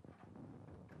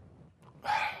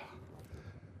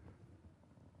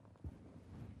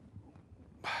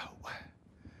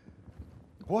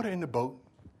 Water in the boat.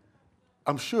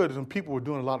 I'm sure that some people were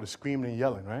doing a lot of screaming and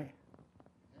yelling, right?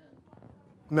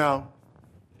 Now,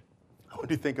 I want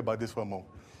you to think about this for a moment.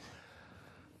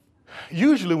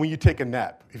 Usually when you take a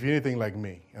nap, if you're anything like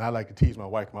me, and I like to tease my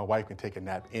wife can take a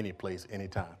nap any place,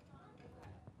 anytime.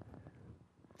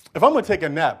 If I'm going to take a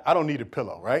nap, I don't need a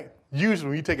pillow, right? Usually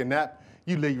when you take a nap,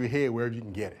 you lay your head wherever you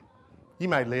can get it. You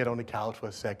might lay it on the couch for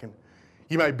a second.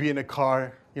 You might be in the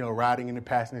car, riding in the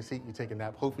passenger seat. You take a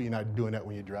nap. Hopefully you're not doing that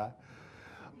when you drive.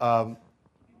 But,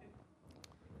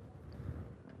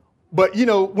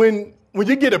 when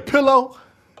you get a pillow,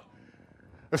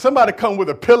 if somebody come with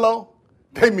a pillow,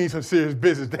 they mean some serious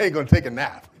business. They ain't going to take a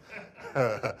nap.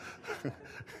 They're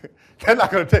not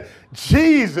going to take.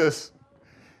 Jesus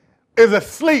is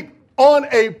asleep on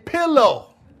a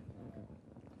pillow,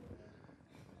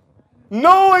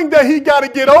 knowing that he got to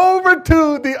get over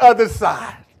to the other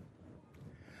side.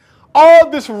 All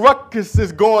this ruckus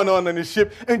is going on in the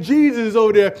ship, and Jesus is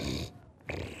over there,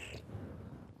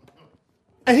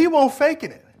 and he won't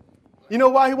faking it. You know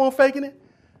why he won't faking it?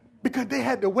 Because they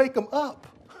had to wake him up.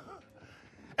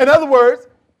 In other words,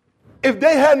 if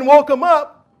they hadn't woke him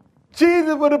up,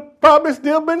 Jesus would have probably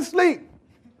still been asleep.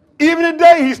 Even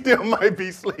today, he still might be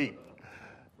asleep.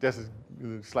 Just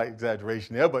a slight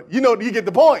exaggeration there, but you get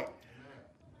the point.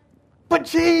 But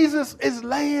Jesus is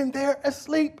laying there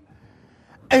asleep.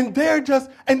 And they're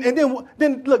just, and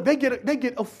then look, they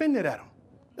get offended at him.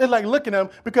 They're like looking at him,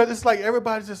 because it's like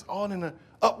everybody's just all in an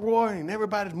uproar and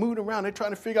everybody's moving around. They're trying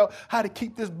to figure out how to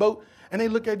keep this boat. And they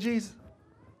look at Jesus.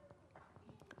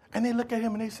 And they look at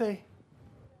him and they say,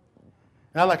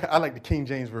 and I like the King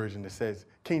James Version that says,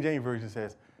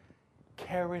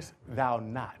 carest thou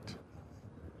not?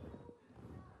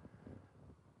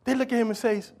 They look at him and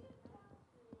say,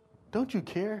 don't you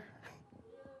care?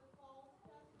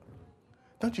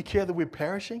 Don't you care that we're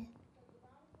perishing?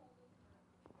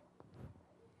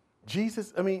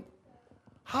 Jesus, I mean,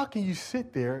 how can you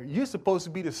sit there? You're supposed to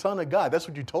be the Son of God. That's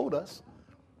what you told us.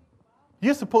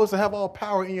 You're supposed to have all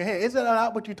power in your hand. Isn't that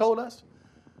not what you told us?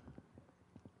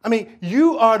 I mean,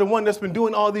 you are the one that's been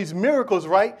doing all these miracles,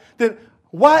 right? Then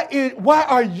why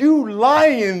are you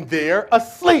lying there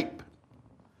asleep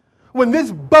when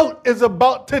this boat is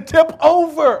about to tip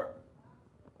over?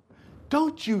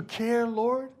 Don't you care,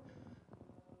 Lord,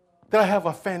 that I have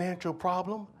a financial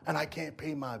problem and I can't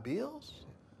pay my bills?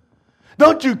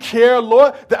 Don't you care,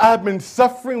 Lord, that I've been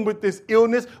suffering with this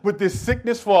illness, with this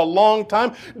sickness for a long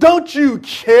time? Don't you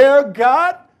care,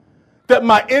 God, that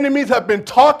my enemies have been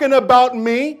talking about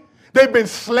me? They've been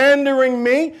slandering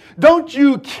me. Don't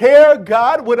you care,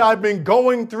 God, what I've been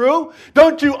going through?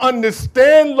 Don't you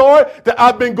understand, Lord, that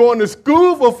I've been going to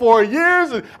school for 4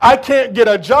 years and I can't get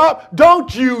a job?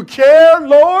 Don't you care,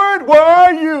 Lord? Where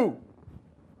are you?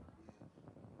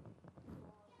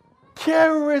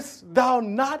 Carest thou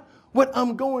not what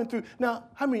I'm going through? Now,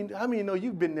 how many know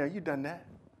you've been there, you've done that?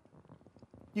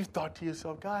 You've thought to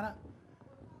yourself, God,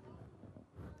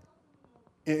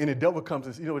 and the devil comes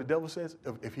and you know what the devil says?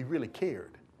 If he really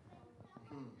cared,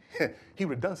 he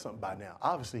would have done something by now.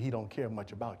 Obviously, he don't care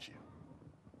much about you.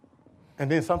 And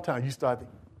then sometimes you start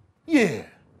thinking, yeah,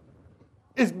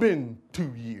 it's been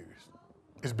 2 years.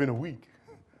 It's been a week.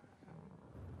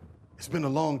 It's been a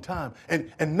long time.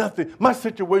 And nothing, my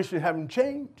situation haven't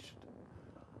changed.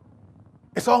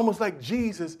 It's almost like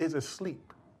Jesus is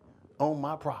asleep on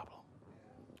my problem.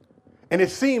 And it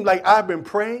seemed like I've been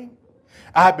praying.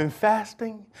 I've been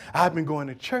fasting. I've been going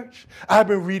to church. I've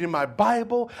been reading my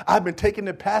Bible. I've been taking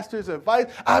the pastor's advice.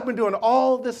 I've been doing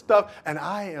all this stuff. And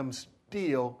I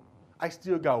still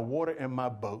got water in my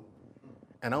boat.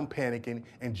 And I'm panicking.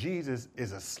 And Jesus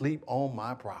is asleep on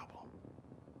my problem.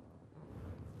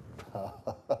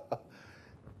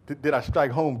 Did I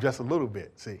strike home just a little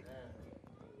bit? See,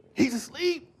 he's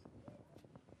asleep.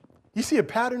 You see a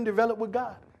pattern develop with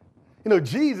God. You know,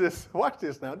 Jesus, watch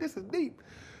this now. This is deep.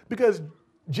 Because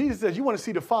Jesus says, you want to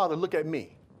see the Father, look at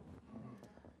me.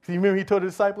 See, remember he told the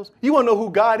disciples, you want to know who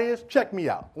God is? Check me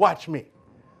out. Watch me.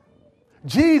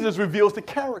 Jesus reveals the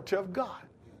character of God.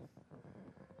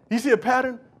 You see a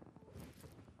pattern?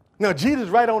 Now, Jesus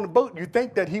right on the boat, you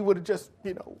think that he would have just,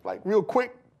 like real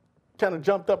quick, kind of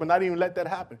jumped up and not even let that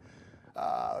happen.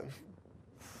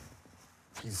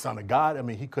 He's the Son of God. I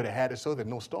mean, he could have had it so that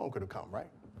no storm could have come, right?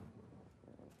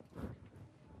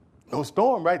 No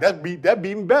storm, right? That'd be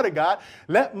even better, God.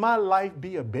 Let my life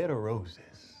be a bed of roses.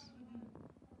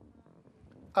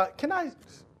 Can I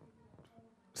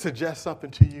suggest something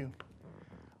to you?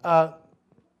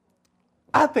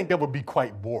 I think that would be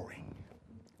quite boring.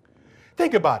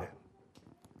 Think about it.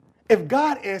 If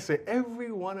God answered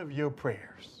every one of your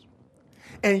prayers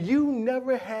and you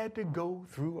never had to go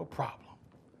through a problem,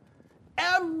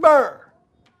 ever,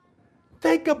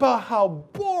 think about how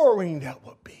boring that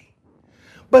would be.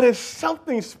 But it's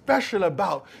something special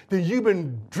about that you've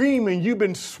been dreaming, you've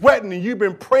been sweating, and you've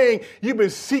been praying, you've been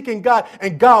seeking God,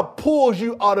 and God pulls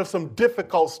you out of some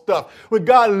difficult stuff. When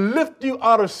God lifts you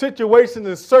out of situations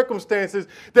and circumstances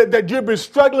that you've been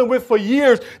struggling with for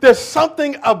years, there's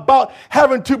something about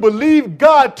having to believe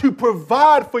God to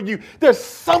provide for you. There's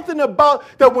something about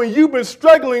that when you've been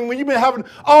struggling, when you've been having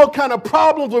all kind of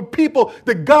problems with people,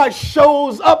 that God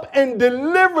shows up and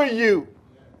delivers you.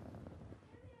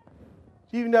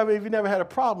 If you never had a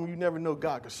problem, you never know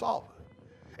God could solve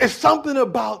it. It's something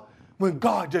about when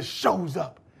God just shows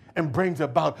up and brings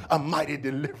about a mighty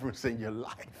deliverance in your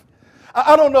life.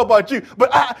 I don't know about you,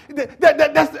 but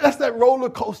that's that roller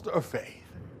coaster of faith,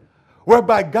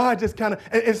 whereby God just kind of,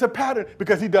 it's a pattern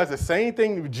because he does the same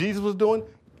thing Jesus was doing.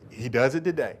 He does it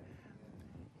today.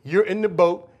 You're in the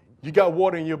boat, you got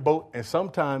water in your boat, and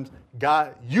sometimes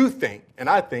God, you think, and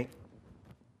I think,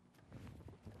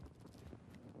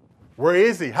 where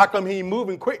is he? How come he ain't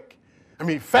moving quick? I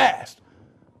mean, fast.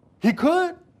 He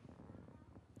could.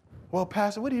 Well,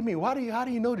 Pastor, what do you mean? How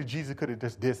do you know that Jesus could have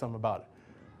just did something about it?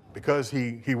 Because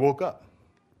he woke up.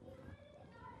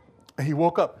 And he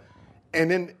woke up.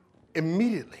 And then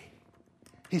immediately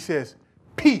he says,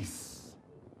 peace,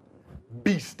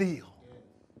 be still.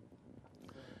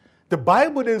 The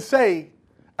Bible didn't say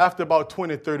after about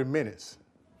 20, 30 minutes.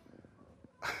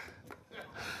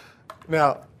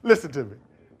 Now, listen to me.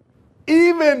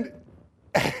 Even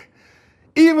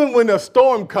when a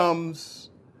storm comes,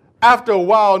 after a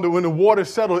while, when the water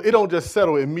settles, it don't just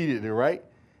settle immediately, right?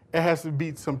 It has to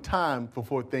be some time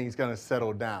before things kind of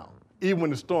settle down, even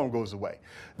when the storm goes away.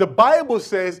 The Bible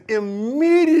says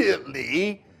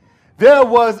immediately there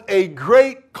was a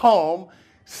great calm,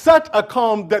 such a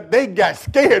calm that they got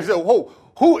scared. Said, whoa,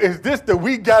 who is this that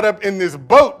we got up in this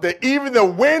boat that even the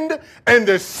wind and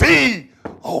the sea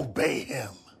obey him?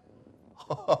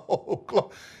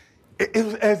 Oh, it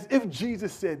was as if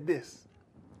Jesus said this.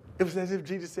 It was as if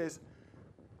Jesus says,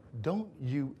 don't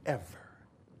you ever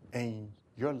in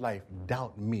your life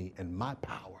doubt me and my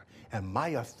power and my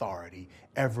authority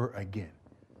ever again.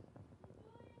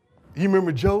 You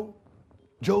remember Job?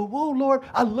 Job, oh, Lord,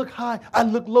 I look high, I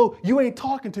look low. You ain't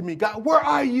talking to me, God. Where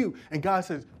are you? And God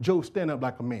says, Job, stand up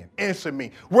like a man. Answer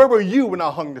me. Where were you when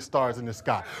I hung the stars in the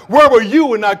sky? Where were you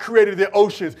when I created the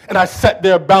oceans and I set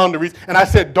their boundaries and I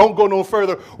said, don't go no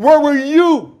further? Where were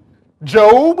you,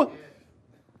 Job?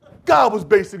 God was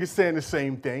basically saying the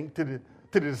same thing to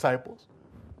the disciples.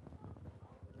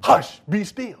 Hush, be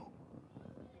still.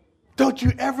 Don't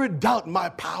you ever doubt my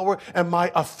power and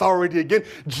my authority again.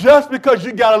 Just because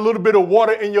you got a little bit of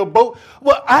water in your boat.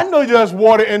 Well, I know there's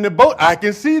water in the boat. I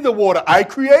can see the water. I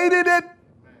created it.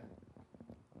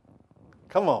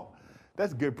 Come on.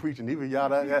 That's good preaching. Even y'all,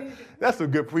 that's some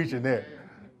good preaching there.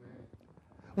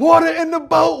 Water in the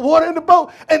boat, water in the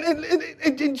boat.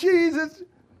 And Jesus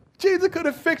could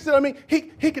have fixed it. I mean,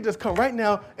 he could just come right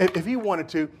now. If he wanted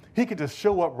to, he could just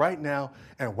show up right now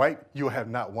and wipe. You'll have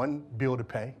not one bill to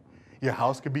pay. Your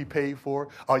house could be paid for.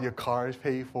 All your cars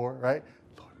paid for, right?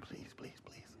 Lord, please, please,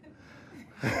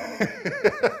 please.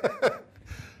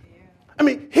 I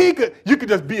mean, you could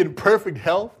just be in perfect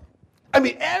health. I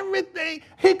mean, everything.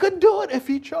 He could do it if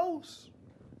he chose.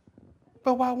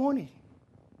 But why won't he?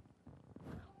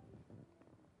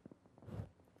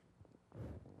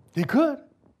 He could.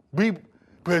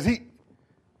 Because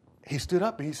he stood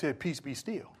up and he said, peace be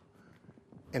still.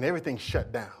 And everything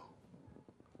shut down.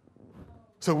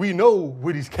 So we know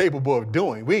what he's capable of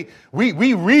doing.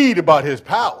 We read about his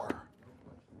power.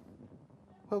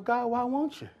 Well, God, why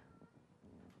won't you?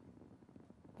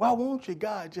 Why won't you,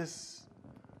 God, just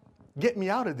get me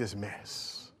out of this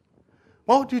mess?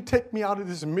 Why don't you take me out of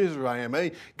this misery I am?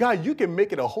 Hey, God, you can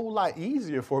make it a whole lot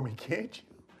easier for me, can't you?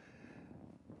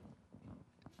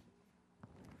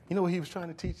 You know what he was trying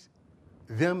to teach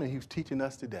them and he was teaching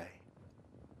us today?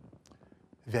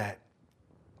 That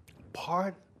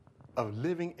part of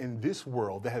living in this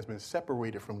world that has been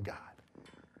separated from God,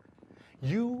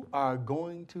 you are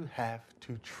going to have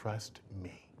to trust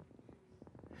me.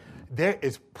 There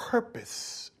is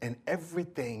purpose in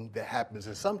everything that happens.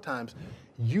 And sometimes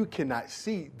you cannot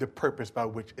see the purpose by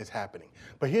which it's happening.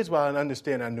 But here's what I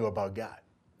understand I know about God.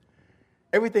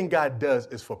 Everything God does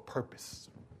is for purpose.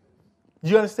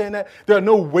 You understand that? There are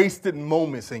no wasted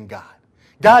moments in God.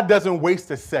 God doesn't waste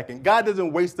a second. God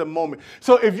doesn't waste a moment.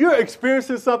 So if you're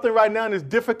experiencing something right now and it's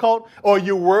difficult, or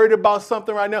you're worried about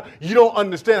something right now, you don't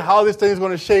understand how this thing is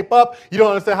going to shape up, you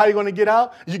don't understand how you're going to get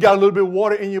out, you got a little bit of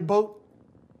water in your boat,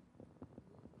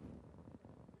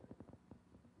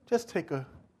 just take a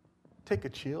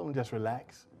chill and just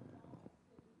relax.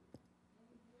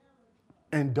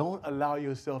 And don't allow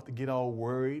yourself to get all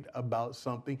worried about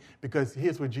something, because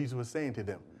here's what Jesus was saying to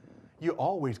them. You're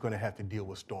always going to have to deal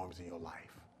with storms in your life.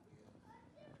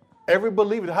 Every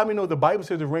believer, how many know the Bible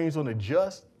says it rains on the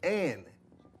just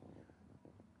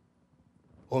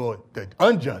or the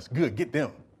unjust? Good, get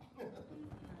them.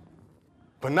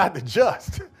 But not the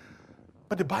just.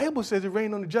 But the Bible says it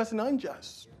rains on the just and the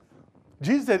unjust.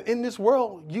 Jesus said, in this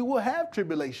world, you will have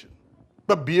tribulation,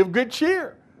 but be of good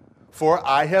cheer, for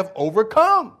I have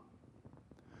overcome.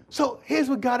 So here's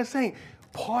what God is saying.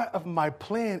 Part of my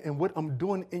plan and what I'm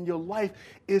doing in your life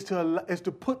is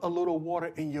to put a little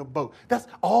water in your boat. That's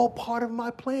all part of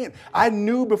my plan. I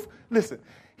knew before, listen,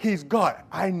 he's God.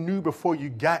 I knew before you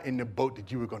got in the boat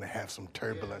that you were going to have some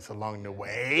turbulence along the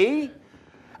way.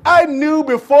 I knew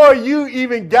before you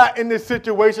even got in this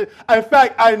situation. In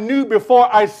fact, I knew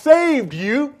before I saved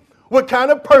you what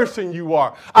kind of person you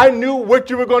are. I knew what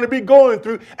you were going to be going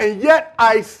through, and yet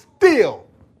I still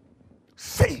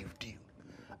saved you.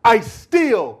 I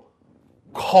still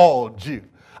called you.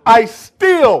 I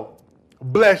still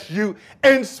bless you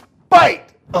in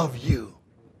spite of you,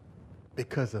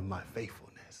 because of my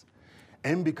faithfulness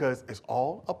and because it's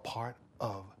all a part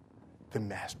of the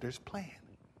master's plan.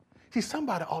 See,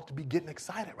 somebody ought to be getting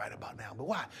excited right about now. But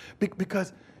why?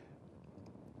 Because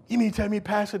you mean to tell me,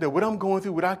 Pastor, that what I'm going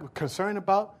through, what I'm concerned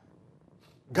about,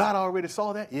 God already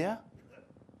saw that? Yeah.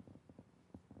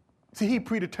 See, he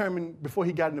predetermined before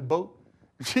he got in the boat.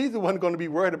 Jesus wasn't going to be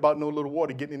worried about no little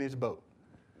water getting in his boat.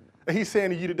 And he's saying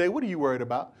to you today, what are you worried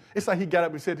about? It's like he got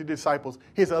up and said to the disciples,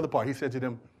 here's the other part. He said to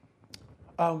them,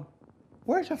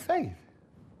 where's your faith?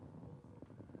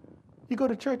 You go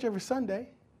to church every Sunday.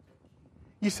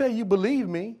 You say you believe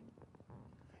me.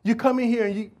 You come in here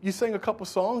and you sing a couple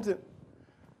songs. And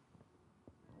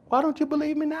why don't you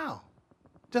believe me now?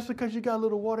 Just because you got a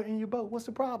little water in your boat, what's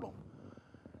the problem?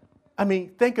 I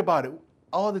mean, think about it.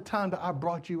 All the time that I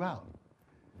brought you out.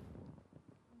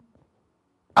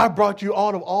 I brought you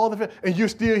out of all the, and you're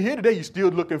still here today. You're still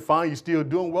looking fine. You're still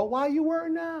doing well. Why are you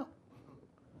worried now?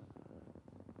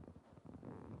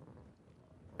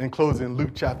 In closing,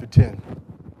 Luke chapter 10.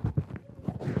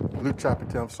 Luke chapter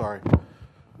 10, I'm sorry.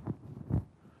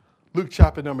 Luke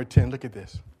chapter number 10, look at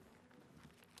this.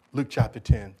 Luke chapter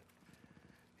 10.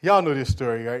 Y'all know this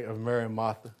story, right, of Mary and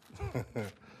Martha.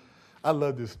 I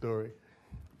love this story.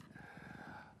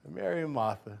 Mary and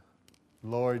Martha,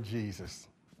 Lord Jesus.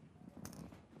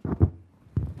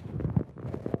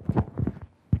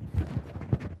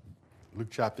 Luke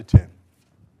chapter 10.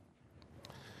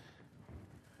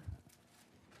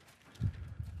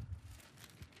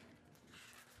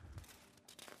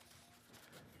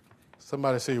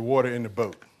 Somebody say water in the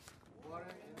boat. Water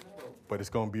in the boat. But it's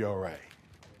going to be all right.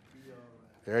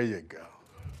 There you go.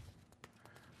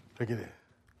 Look at it.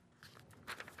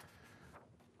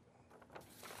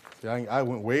 See, I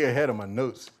went way ahead of my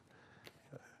notes.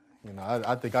 You know,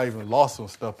 I think I even lost some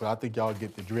stuff, but I think y'all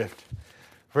get the drift.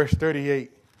 Verse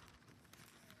 38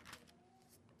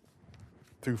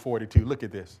 through 42. Look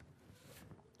at this.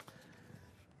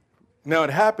 Now it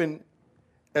happened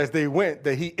as they went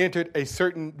that he entered a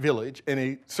certain village, and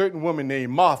a certain woman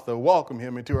named Martha welcomed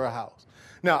him into her house.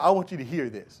 Now I want you to hear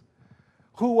this.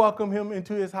 Who welcomed him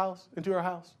into his house, into her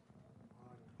house?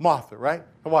 Martha, right?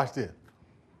 Now watch this.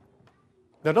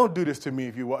 Now don't do this to me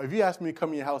if you ask me to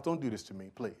come in your house, don't do this to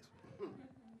me, please.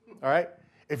 All right?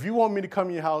 If you want me to come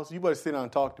in your house, you better sit down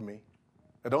and talk to me.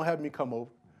 Now don't have me come over.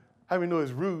 How many know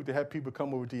it's rude to have people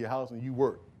come over to your house and you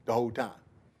work the whole time?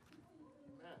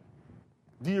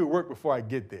 Do your work before I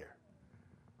get there.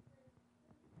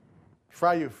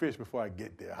 Fry your fish before I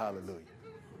get there. Hallelujah.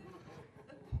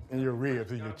 And your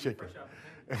ribs and your chicken.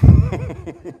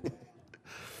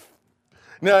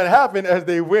 Now it happened as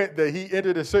they went that he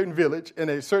entered a certain village, and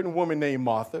a certain woman named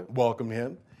Martha welcomed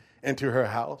him into her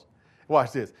house.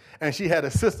 Watch this. And she had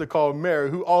a sister called Mary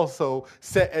who also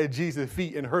sat at Jesus'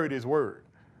 feet and heard his word.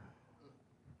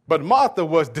 But Martha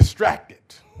was distracted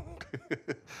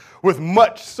with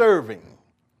much serving.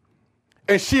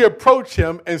 And she approached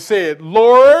him and said,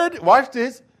 Lord, watch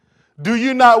this, do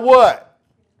you not what?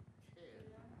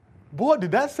 Boy,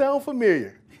 did that sound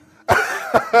familiar?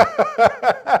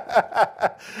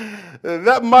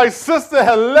 That my sister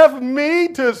had left me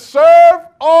to serve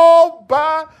all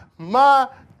by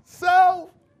myself.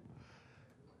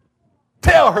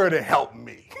 Tell her to help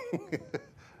me.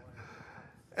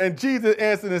 And Jesus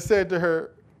answered and said to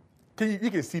her,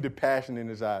 you can see the passion in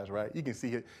his eyes, right? You can see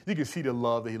it. You can see the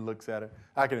love that he looks at her.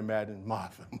 I can imagine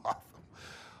Martha, Martha.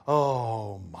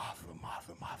 Oh, Martha,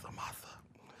 Martha, Martha, Martha.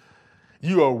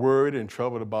 You are worried and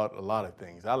troubled about a lot of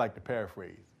things. I like to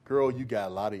paraphrase. Girl, you got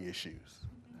a lot of issues.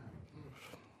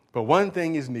 But one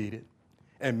thing is needed,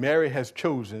 and Mary has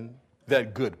chosen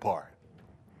that good part,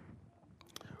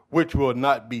 which will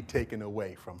not be taken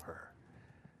away from her.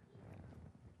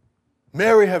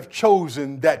 Mary have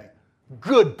chosen that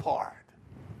good part.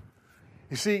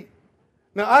 You see,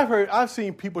 now I've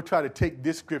seen people try to take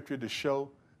this scripture to show.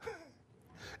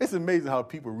 It's amazing how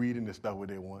people read into stuff what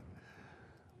they want.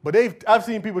 But I've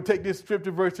seen people take this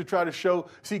scripture verse to try to show,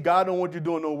 see, God don't want you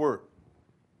doing no work.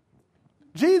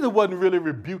 Jesus wasn't really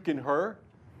rebuking her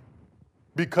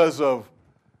because of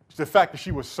the fact that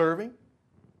she was serving.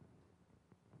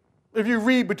 If you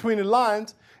read between the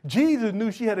lines, Jesus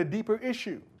knew she had a deeper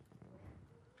issue.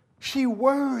 She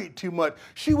worried too much.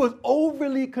 She was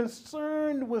overly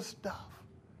concerned with stuff.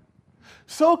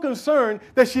 So concerned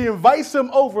that she invites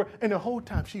him over, and the whole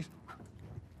time she's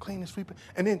cleaning, sweeping,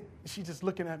 and then she's just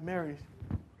looking at Mary.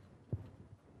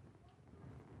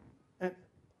 And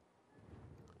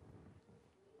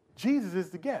Jesus is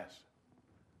the guest.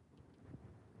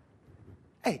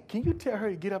 Hey, can you tell her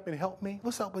to get up and help me?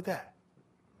 What's up with that?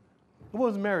 What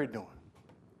was Mary doing?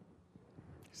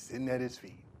 Sitting at his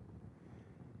feet.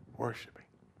 Worshiping.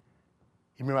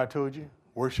 You remember I told you?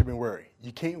 Worship and worry.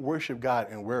 You can't worship God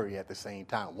and worry at the same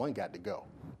time. One got to go.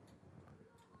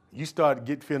 You start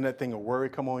feeling that thing of worry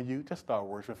come on you, just start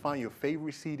worshiping. Find your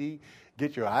favorite CD,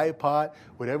 get your iPod,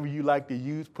 whatever you like to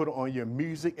use, put it on your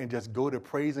music, and just go to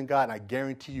praising God. And I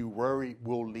guarantee you worry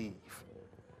will leave.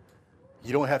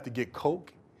 You don't have to get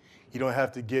Coke. You don't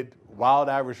have to get Wild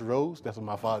Irish Rose. That's what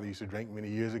my father used to drink many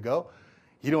years ago.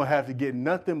 You don't have to get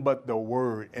nothing but the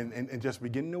word and just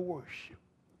begin to worship.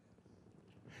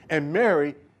 And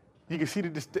Mary, you can see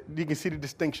the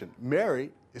distinction.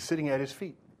 Mary is sitting at his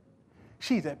feet.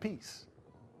 She's at peace.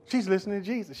 She's listening to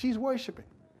Jesus. She's worshiping.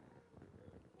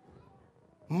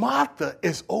 Martha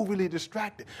is overly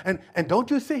distracted. And don't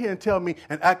you sit here and tell me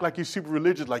and act like you're super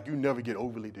religious, like you never get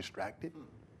overly distracted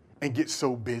and get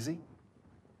so busy.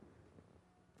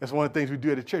 That's one of the things we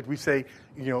do at the church. We say,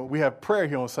 we have prayer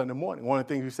here on Sunday morning. One of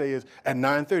the things we say is at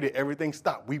 9:30, everything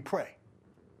stop. We pray.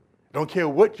 Don't care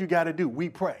what you got to do. We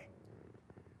pray.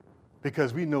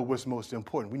 Because we know what's most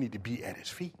important. We need to be at his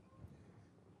feet.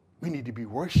 We need to be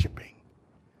worshiping.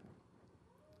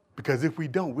 Because if we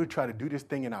don't, we'll try to do this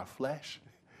thing in our flesh.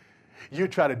 You'll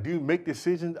try to make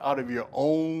decisions out of your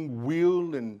own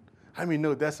will. And I mean,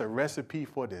 no, that's a recipe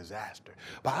for disaster.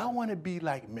 But I want to be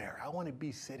like Mary. I want to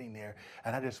be sitting there,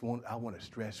 and I want a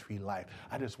stress-free life.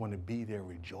 I just want to be there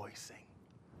rejoicing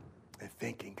and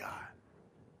thanking God.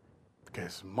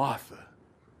 Because Martha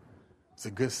is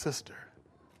a good sister.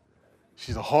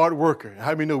 She's a hard worker.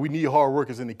 How many know we need hard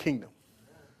workers in the kingdom?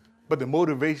 But the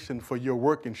motivation for your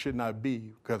working should not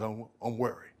be because I'm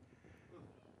worried.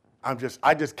 I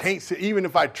just can't sit, even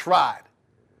if I tried.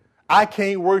 I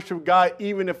can't worship God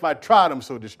even if I tried. I'm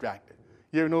so distracted.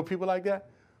 You ever know people like that?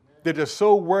 They're just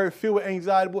so worried, filled with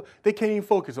anxiety. They can't even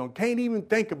focus on, can't even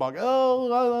think about, I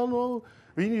don't know.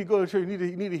 You need to go to church. You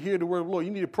need to hear the word of the Lord.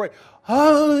 You need to pray.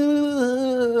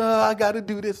 I got to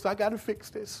do this. I got to fix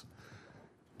this.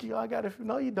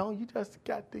 No, you don't. You just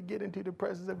got to get into the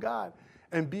presence of God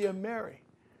and be a Mary.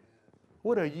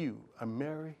 What are you, a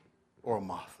Mary or a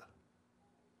Martha?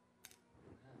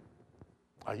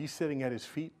 Are you sitting at his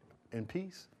feet in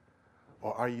peace?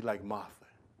 Or are you like Martha?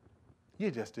 You're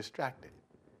just distracted.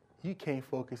 You can't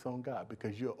focus on God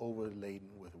because you're overladen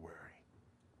with worry.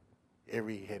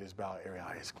 Every head is bowed, every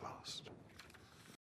eye is closed.